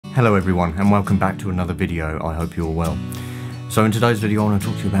Hello everyone and welcome back to another video. I hope you're well. So in today's video I want to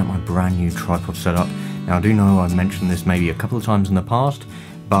talk to you about my brand new tripod setup. Now I do know I've mentioned this maybe a couple of times in the past,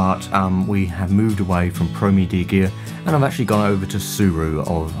 but we have moved away from Pro Media gear and I've actually gone over to Sirui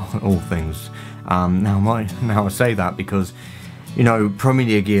of all things. Now I say that because, you know, Pro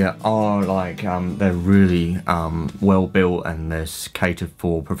Media gear are like, they're really well built and they're catered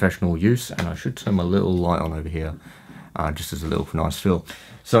for professional use, and I should turn my little light on over here. Just as a little nice feel.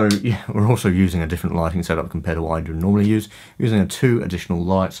 So yeah, we're also using a different lighting setup compared to what I do normally use, using two additional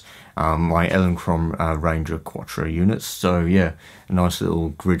lights, my Electron Ranger Quattro units. So yeah, a nice little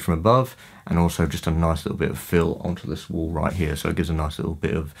grid from above, and also just a nice little bit of fill onto this wall right here, so it gives a nice little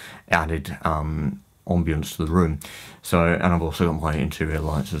bit of added ambience to the room. So, and I've also got my interior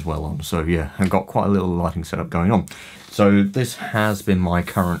lights as well on. So yeah, I've got quite a little lighting setup going on. So this has been my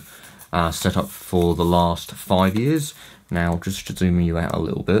current setup for the last 5 years. Now just to zoom you out a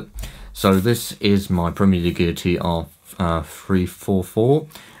little bit, so this is my Pro Media Gear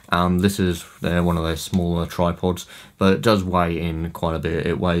TR-344. This is one of their smaller tripods, but it does weigh in quite a bit.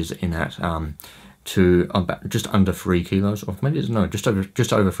 It weighs in at to about just under 3 kilos, or maybe it's no, just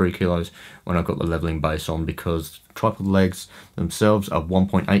over 3 kilos when I've got the leveling base on, because tripod legs themselves are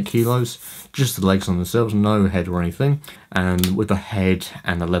 1.8 kilos, just the legs on themselves, no head or anything, and with the head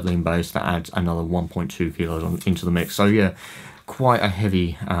and the leveling base that adds another 1.2 kilos into the mix. So yeah, quite a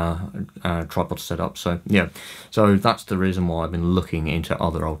heavy tripod setup. So yeah, so that's the reason why I've been looking into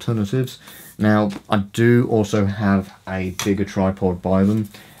other alternatives. Now I do also have a bigger tripod by them,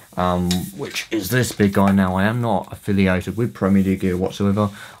 which is this big guy. Now I am not affiliated with Pro Media Gear whatsoever.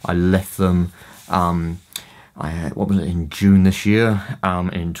 I left them what was it, in June this year,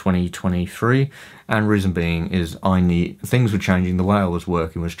 in 2023, and reason being is things were changing, the way I was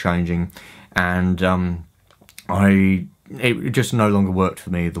working was changing, and it just no longer worked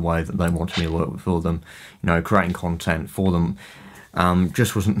for me the way that they wanted me to work for them. You know, creating content for them it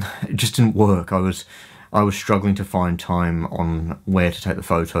just didn't work. I was struggling to find time on where to take the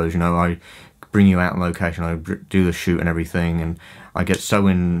photos. You know, I bring you out on location, I do the shoot and everything, and I get so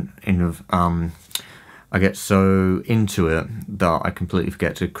I get so into it that I completely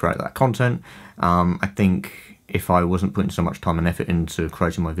forget to create that content. I think if I wasn't putting so much time and effort into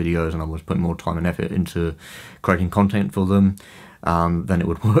creating my videos, and I was putting more time and effort into creating content for them, then it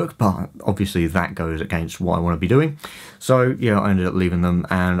would work, but obviously that goes against what I want to be doing. So yeah, I ended up leaving them,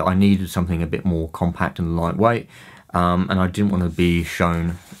 and I needed something a bit more compact and lightweight, and I didn't want to be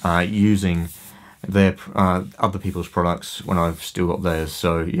shown using their other people's products when I've still got theirs.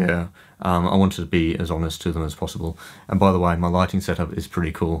 So yeah, I wanted to be as honest to them as possible. And by the way, my lighting setup is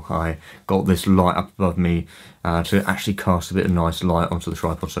pretty cool. I got this light up above me to actually cast a bit of nice light onto the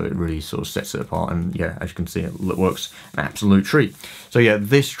tripod, so it really sort of sets it apart. And yeah, as you can see, it works an absolute treat. So yeah,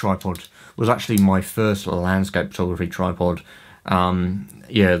 this tripod was actually my first landscape photography tripod.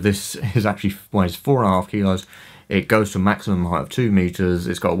 Yeah, this is actually weighs 4.5 kilos. It goes to a maximum height of 2 meters.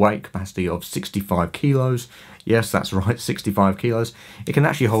 It's got a weight capacity of 65 kilos. Yes, that's right, 65 kilos. It can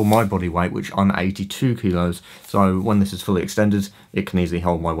actually hold my body weight, which I'm 82 kilos. So when this is fully extended, it can easily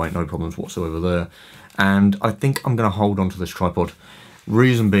hold my weight, no problems whatsoever there. And I think I'm going to hold on to this tripod.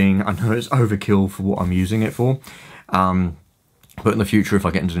 Reason being, I know it's overkill for what I'm using it for. But in the future, if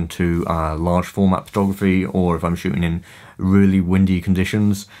I get into large format photography, or if I'm shooting in really windy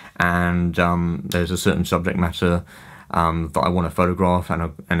conditions and there's a certain subject matter that I want to photograph,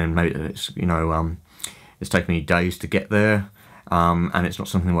 and then maybe it's, you know, it's taken me days to get there, and it's not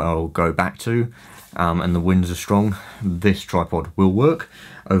something where I'll go back to, and the winds are strong, this tripod will work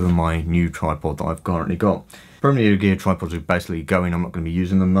over my new tripod that I've currently got. Pro Media Gear tripods are basically going, I'm not going to be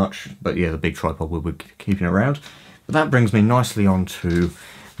using them much, but yeah, the big tripod will be keeping around. But that brings me nicely on to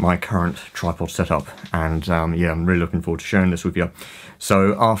my current tripod setup, and yeah, I'm really looking forward to sharing this with you.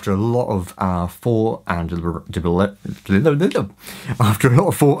 So after a lot of thought and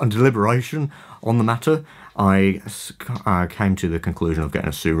deliberation on the matter, I came to the conclusion of getting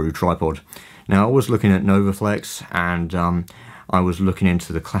a Sirui tripod. Now I was looking at Novaflex, and I was looking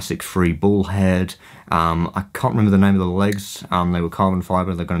into the classic free bull head. I can't remember the name of the legs. They were carbon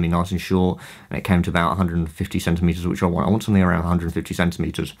fibre, they're going to be nice and short, and it came to about 150 centimetres, which I want. I want something around 150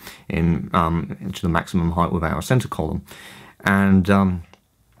 centimetres into the maximum height without a centre column. And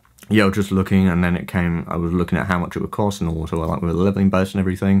yeah, I was just looking, and then I was looking at how much it would cost, and also like with the leveling base and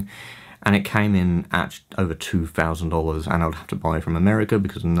everything. And it came in at over $2,000, and I would have to buy it from America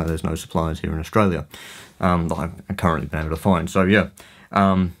because there's no suppliers here in Australia that I've currently been able to find. So yeah,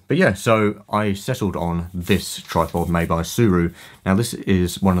 But yeah, so I settled on this tripod made by Sirui. Now this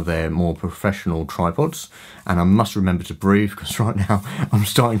is one of their more professional tripods, and I must remember to breathe because right now I'm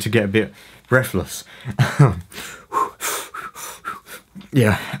starting to get a bit breathless.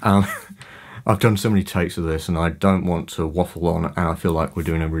 Yeah, I've done so many takes of this and I don't want to waffle on, and I feel like we're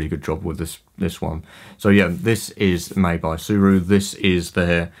doing a really good job with this one. So yeah, this is made by Sirui. This is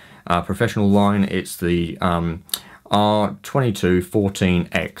their professional line. It's the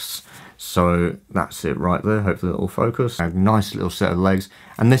R-2214X. So that's it right there. Hopefully it'll focus. A nice little set of legs,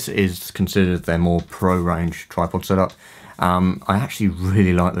 and this is considered their more pro-range tripod setup. I actually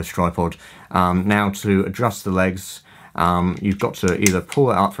really like this tripod. Now to adjust the legs, you've got to either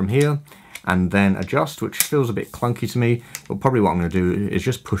pull it up from here and then adjust, which feels a bit clunky to me, but probably what I'm going to do is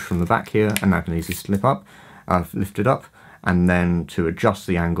just push from the back here, and I can easily slip up, lift it up, and then to adjust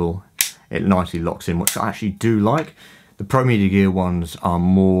the angle, it nicely locks in, which I actually do like. The Pro Media Gear ones are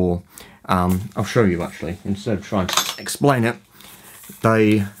more, I'll show you actually, instead of trying to explain it,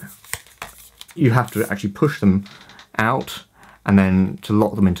 you have to actually push them out, and then to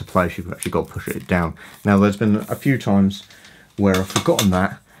lock them into place you've actually got to push it down. Now there's been a few times where I've forgotten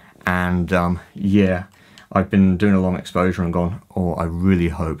that, and yeah, I've been doing a long exposure and gone, oh, I really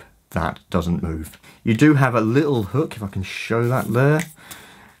hope that doesn't move. You do have a little hook, if I can show that there.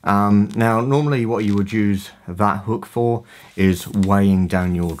 Now normally what you would use that hook for is weighing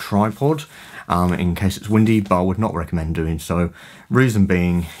down your tripod in case it's windy, but I would not recommend doing so. Reason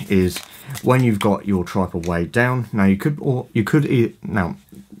being is when you've got your tripod weighed down, now now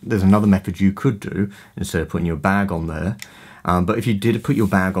there's another method you could do instead of putting your bag on there, but if you did put your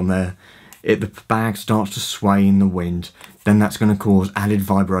bag on there, the bag starts to sway in the wind, then that's going to cause added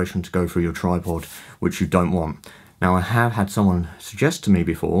vibration to go through your tripod, which you don't want. Now I have had someone suggest to me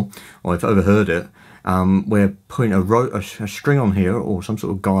before, or I've overheard it, where putting a string on here, or some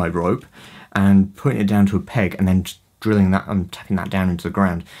sort of guide rope, and putting it down to a peg, and then drilling that and tapping that down into the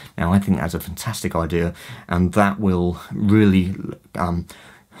ground. Now I think that's a fantastic idea, and that will really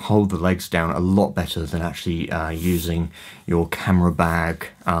hold the legs down a lot better than actually using your camera bag.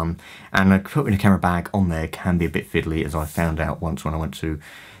 And putting a camera bag on there can be a bit fiddly, as I found out once when I went to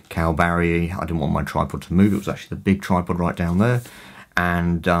Calbarry. I didn't want my tripod to move. It was actually the big tripod right down there,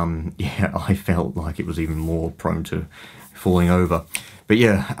 and yeah, I felt like it was even more prone to falling over. But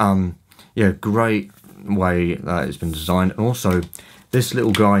yeah, yeah, great way that it's been designed. And also this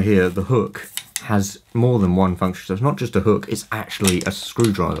little guy here, the hook, has more than one function. So it's not just a hook, it's actually a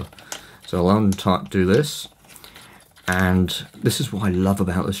screwdriver. So I'll undo this, and this is what I love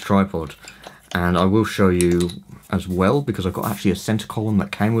about this tripod, and I will show you as well, because I've got actually a center column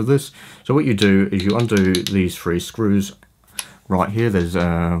that came with this. So what you do is you undo these three screws right here. There's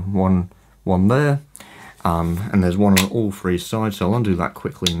one there, and there's one on all three sides, so I'll undo that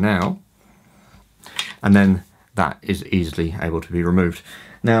quickly now, and then that is easily able to be removed.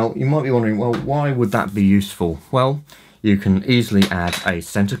 Now you might be wondering, well, why would that be useful? Well, you can easily add a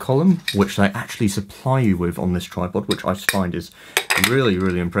center column, which they actually supply you with on this tripod, which I find is really,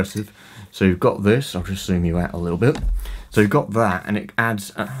 really impressive. So you've got this, I'll just zoom you out a little bit. So you've got that, and it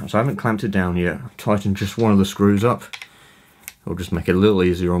adds, so I haven't clamped it down yet. I've tightened just one of the screws up. It'll just make it a little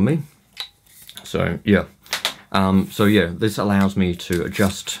easier on me. So yeah, this allows me to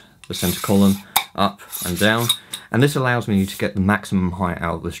adjust the center column up and down, and this allows me to get the maximum height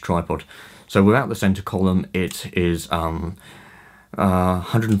out of this tripod. So without the center column, it is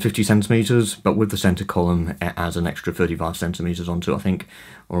 150 centimeters, but with the center column, it adds an extra 35 centimeters onto, I think,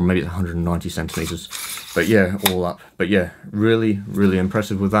 or maybe it's 190 centimeters. But yeah, all up. But yeah, really, really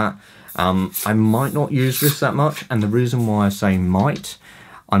impressive with that. I might not use this that much, and the reason why I say might,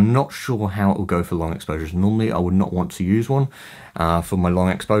 I'm not sure how it will go for long exposures. Normally, I would not want to use one for my long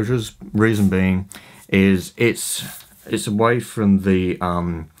exposures. Reason being is it's away from the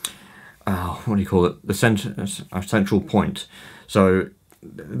what do you call it? The central point. So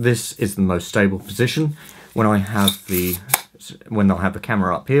this is the most stable position. When I have the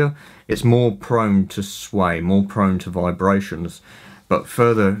camera up here, it's more prone to sway, more prone to vibrations. But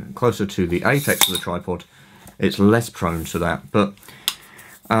closer to the apex of the tripod, it's less prone to that. But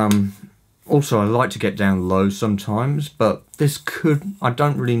also I like to get down low sometimes, but I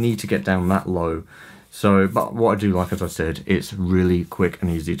don't really need to get down that low. So, but what I do like, as I said, it's really quick and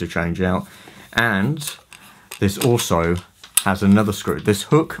easy to change out. And this also has another screw. This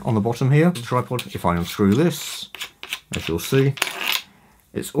hook on the bottom here, the tripod, if I unscrew this, as you'll see,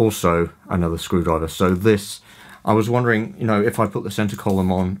 it's also another screwdriver. So this, I was wondering, you know, if I put the center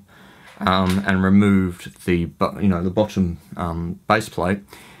column on and removed the bottom base plate,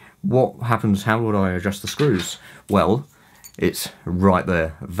 what happens? How would I adjust the screws? Well, it's right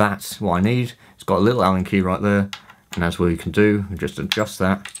there. That's what I need. It's got a little Allen key right there, and that's what you can do. Just adjust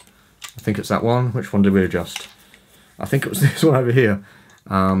that. I think it's that one. Which one did we adjust? I think it was this one over here.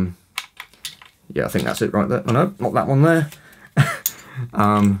 Yeah, I think that's it right there. Oh no, not that one there.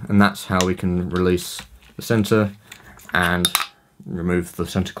 And that's how we can release the center and remove the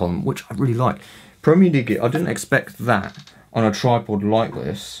center column, which I really like. Pro Media Gear, I didn't expect that on a tripod like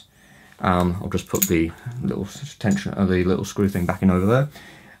this. I'll just put the little tension, the little screw thing back in over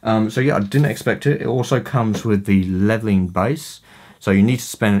there. So yeah, I didn't expect it. It also comes with the leveling base. So you need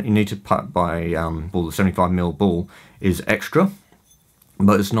to buy ball. The 75mm ball is extra,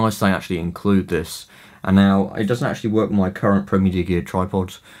 but it's nice they actually include this. And now it doesn't actually work with my current Pro Media Gear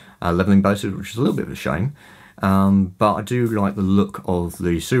tripods leveling bases, which is a little bit of a shame. But I do like the look of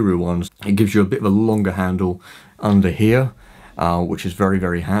the Sirui ones. It gives you a bit of a longer handle under here, which is very,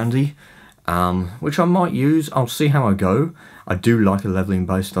 very handy, which I might use. I'll see how I go. I do like a leveling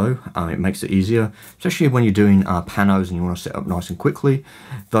base though. It makes it easier, especially when you're doing panos and you want to set up nice and quickly.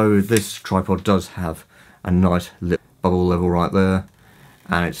 Though this tripod does have a nice bubble level right there,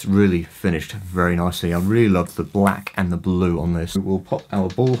 and it's really finished very nicely. I really love the black and the blue on this. We'll pop our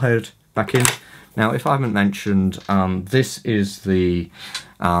ball head back in. Now, if I haven't mentioned, this is the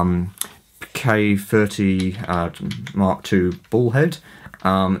K30 Mark II ball head.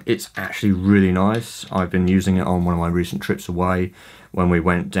 It's actually really nice. I've been using it on one of my recent trips away when we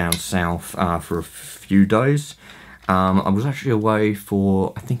went down south for a few days. I was actually away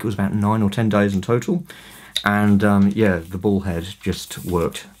for, I think it was about 9 or 10 days in total. And yeah, the ball head just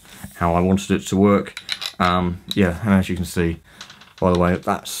worked how I wanted it to work. Yeah, and as you can see, by the way,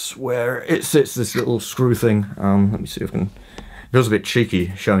 that's where it sits, this little screw thing. Let me see if I can... It feels a bit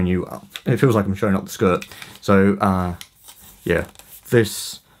cheeky showing you up. It feels like I'm showing up the skirt. So, yeah,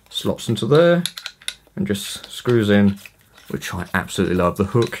 this slots into there and just screws in, which I absolutely love. The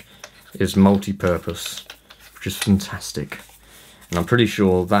hook is multi-purpose, which is fantastic. And I'm pretty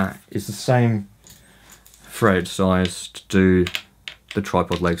sure that is the same thread size to do the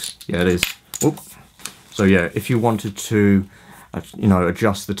tripod legs. Yeah, it is. Oop. So yeah, if you wanted to, you know,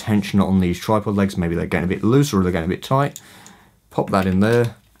 adjust the tension on these tripod legs, maybe they're getting a bit loose or they're getting a bit tight, pop that in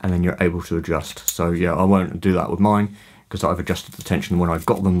there and then you're able to adjust. So yeah, I won't do that with mine because I've adjusted the tension. When I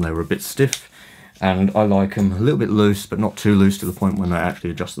got them, they were a bit stiff, and I like them a little bit loose, but not too loose to the point when they actually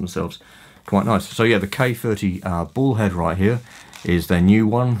adjust themselves. Quite nice. So yeah, the K30 ball head right here is their new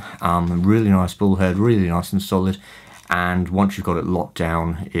one. Really nice ball head, really nice and solid, and once you've got it locked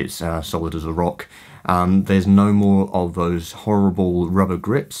down, it's solid as a rock. There's no more of those horrible rubber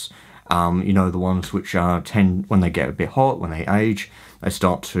grips, you know, the ones which tend, when they get a bit hot, when they age, they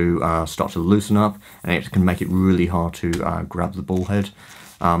start to loosen up, and it can make it really hard to grab the ball head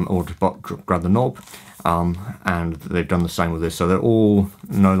or to grab the knob. And they've done the same with this, so they're all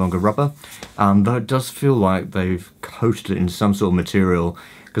no longer rubber. Though it does feel like they've coated it in some sort of material,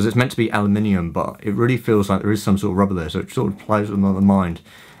 because it's meant to be aluminium, but it really feels like there is some sort of rubber there, so it sort of plays with my mind.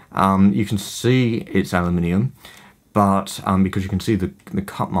 You can see it's aluminium, but because you can see the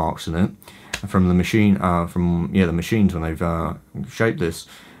cut marks in it from the machine, the machines when they've shaped this.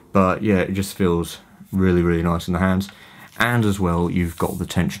 But yeah, it just feels really, really nice in the hands. And as well, you've got the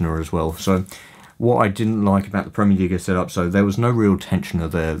tensioner as well. So what I didn't like about the Pro Media Gear setup, so there was no real tensioner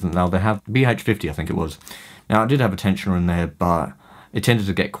there. Now they have BH50, I think it was. Now I did have a tensioner in there, but it tended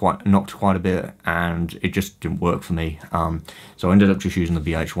to get knocked quite a bit, and it just didn't work for me. So I ended up just using the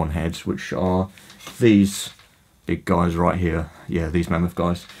BH1 heads, which are these big guys right here. Yeah, these mammoth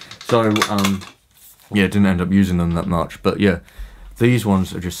guys. So yeah, didn't end up using them that much, but yeah, these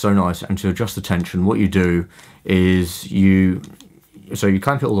ones are just so nice. And to adjust the tension, what you do is you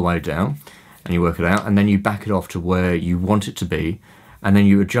clamp it all the way down, and you work it out, and then you back it off to where you want it to be, and then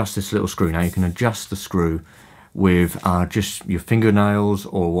you adjust this little screw. Now you can adjust the screw with just your fingernails,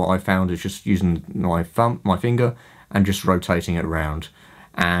 or what I found is just using my finger and just rotating it around,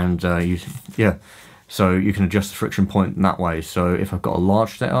 and so you can adjust the friction point in that way. So if I've got a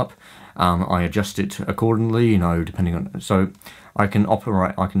large setup, I adjust it accordingly, you know, depending on, so I can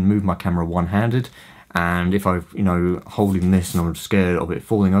move my camera one-handed, and if I'm, you know, holding this and I'm scared of it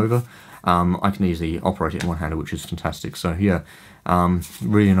falling over, I can easily operate it in one-handed, which is fantastic. So yeah,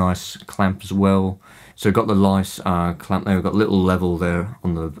 really nice clamp as well. So we've got the nice clamp there. We've got a little level there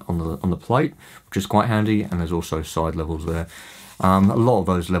on the plate, which is quite handy, and there's also side levels there. A lot of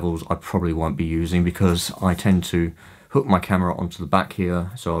those levels I probably won't be using because I tend to hook my camera onto the back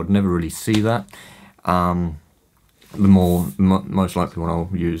here, so I'd never really see that. The most likely one I'll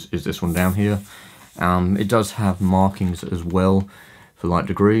use is this one down here. It does have markings as well for like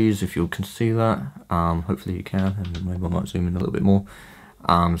degrees, if you can see that. Hopefully you can, and maybe I might zoom in a little bit more.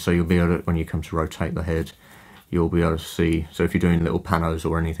 So you'll be able to, when you come to rotate the head, you'll be able to see, so if you're doing little panos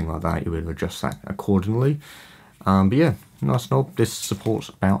or anything like that, you'll be able to adjust that accordingly. But yeah, nice knob. This supports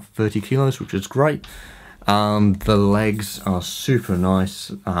about 30 kilos, which is great. The legs are super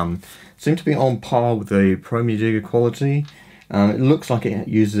nice. Seem to be on par with the Pro Media quality. It looks like it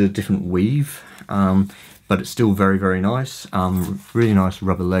uses a different weave, but it's still very, very nice. Really nice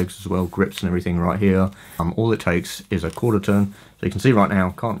rubber legs as well, grips and everything right here. All it takes is a quarter turn. So you can see right now,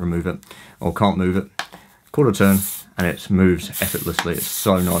 can't remove it, or can't move it. Quarter turn, and it moves effortlessly. It's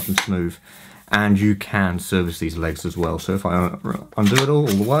so nice and smooth. And you can service these legs as well. So if I undo it all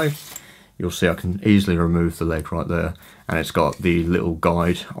the way, you'll see I can easily remove the leg right there. And it's got the little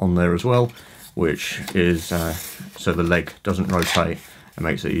guide on there as well, which is so the leg doesn't rotate and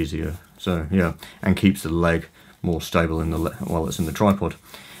makes it easier. So yeah, and keeps the leg more stable in the while it's in the tripod.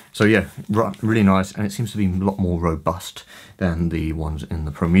 So yeah, really nice, and it seems to be a lot more robust than the ones in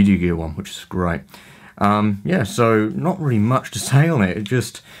the Pro Media Gear one, which is great. Yeah, so not really much to say on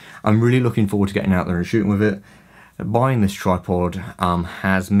it. I'm really looking forward to getting out there and shooting with it. Buying this tripod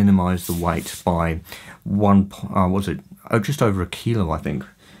has minimised the weight by just over a kilo, I think.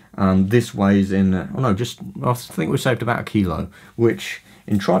 This weighs in, I think we saved about a kilo, which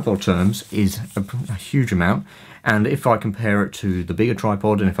in tripod terms is a huge amount. And if I compare it to the bigger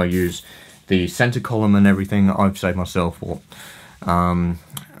tripod, and if I use the centre column and everything, I've saved myself,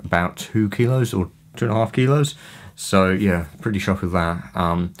 about 2 kilos or 2.5 kilos. So yeah, pretty shocked with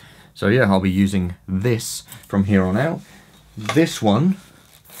that. So yeah, I'll be using this from here on out. This one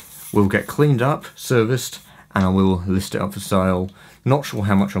will get cleaned up, serviced, and I will list it up for sale. Not sure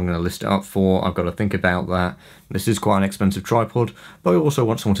how much I'm going to list it up for. I've got to think about that. This is quite an expensive tripod, but I also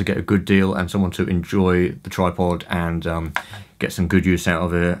want someone to get a good deal and someone to enjoy the tripod and get some good use out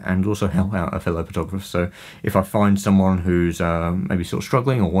of it, and also help out a fellow photographer. So if I find someone who's maybe sort of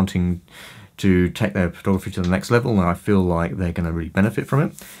struggling or wanting to take their photography to the next level, and I feel like they're going to really benefit from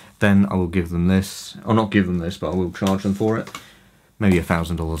it, then I will give them this, or not give them this, but I will charge them for it. Maybe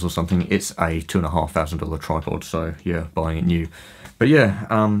 $1,000 or something. It's a $2,500 tripod, so yeah, buying it new. But yeah,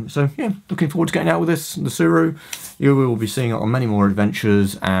 so yeah, looking forward to getting out with this, the Sirui. You will be seeing it on many more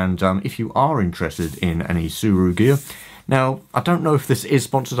adventures, and if you are interested in any Sirui gear, now I don't know if this is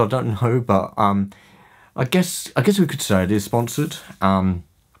sponsored, I don't know, but I guess we could say it is sponsored.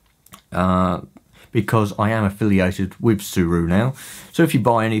 Because I am affiliated with Sirui now. So if you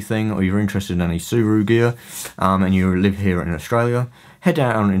buy anything or you're interested in any Sirui gear and you live here in Australia, head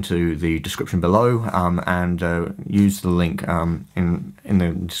down into the description below and use the link in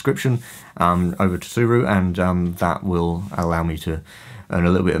the description over to Sirui, and that will allow me to earn a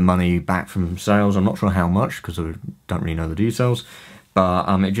little bit of money back from sales. I'm not sure how much because I don't really know the details, but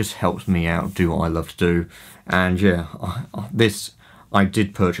it just helps me out do what I love to do. And yeah, this I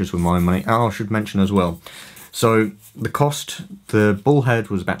did purchase with my own money. Oh, I should mention as well. So the cost, the ball head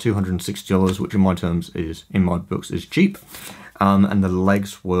was about $260, which in my terms is, in my books, is cheap. And the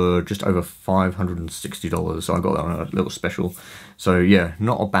legs were just over $560. So I got that on a little special. So yeah,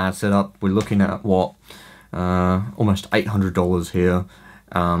 not a bad setup. We're looking at what, almost $800 here,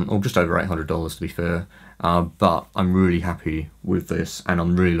 or just over $800 to be fair. But I'm really happy with this, and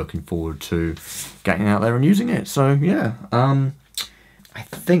I'm really looking forward to getting out there and using it. So yeah, I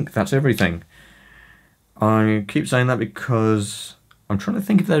think that's everything. I keep saying that because I'm trying to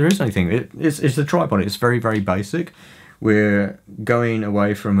think if there is anything. It's the tripod. It's very, very basic. We're going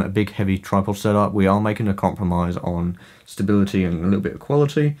away from a big, heavy tripod setup. We are making a compromise on stability and a little bit of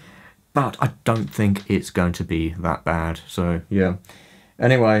quality, but I don't think it's going to be that bad. So yeah.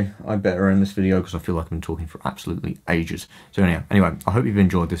 Anyway, I better end this video because I feel like I've been talking for absolutely ages. So anyway, I hope you've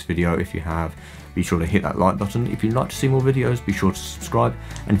enjoyed this video. If you have, be sure to hit that like button. If you'd like to see more videos, be sure to subscribe.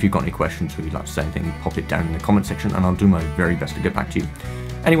 And if you've got any questions or you'd like to say anything, pop it down in the comment section and I'll do my very best to get back to you.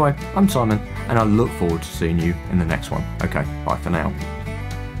 Anyway, I'm Simon, and I look forward to seeing you in the next one. Okay, bye for now.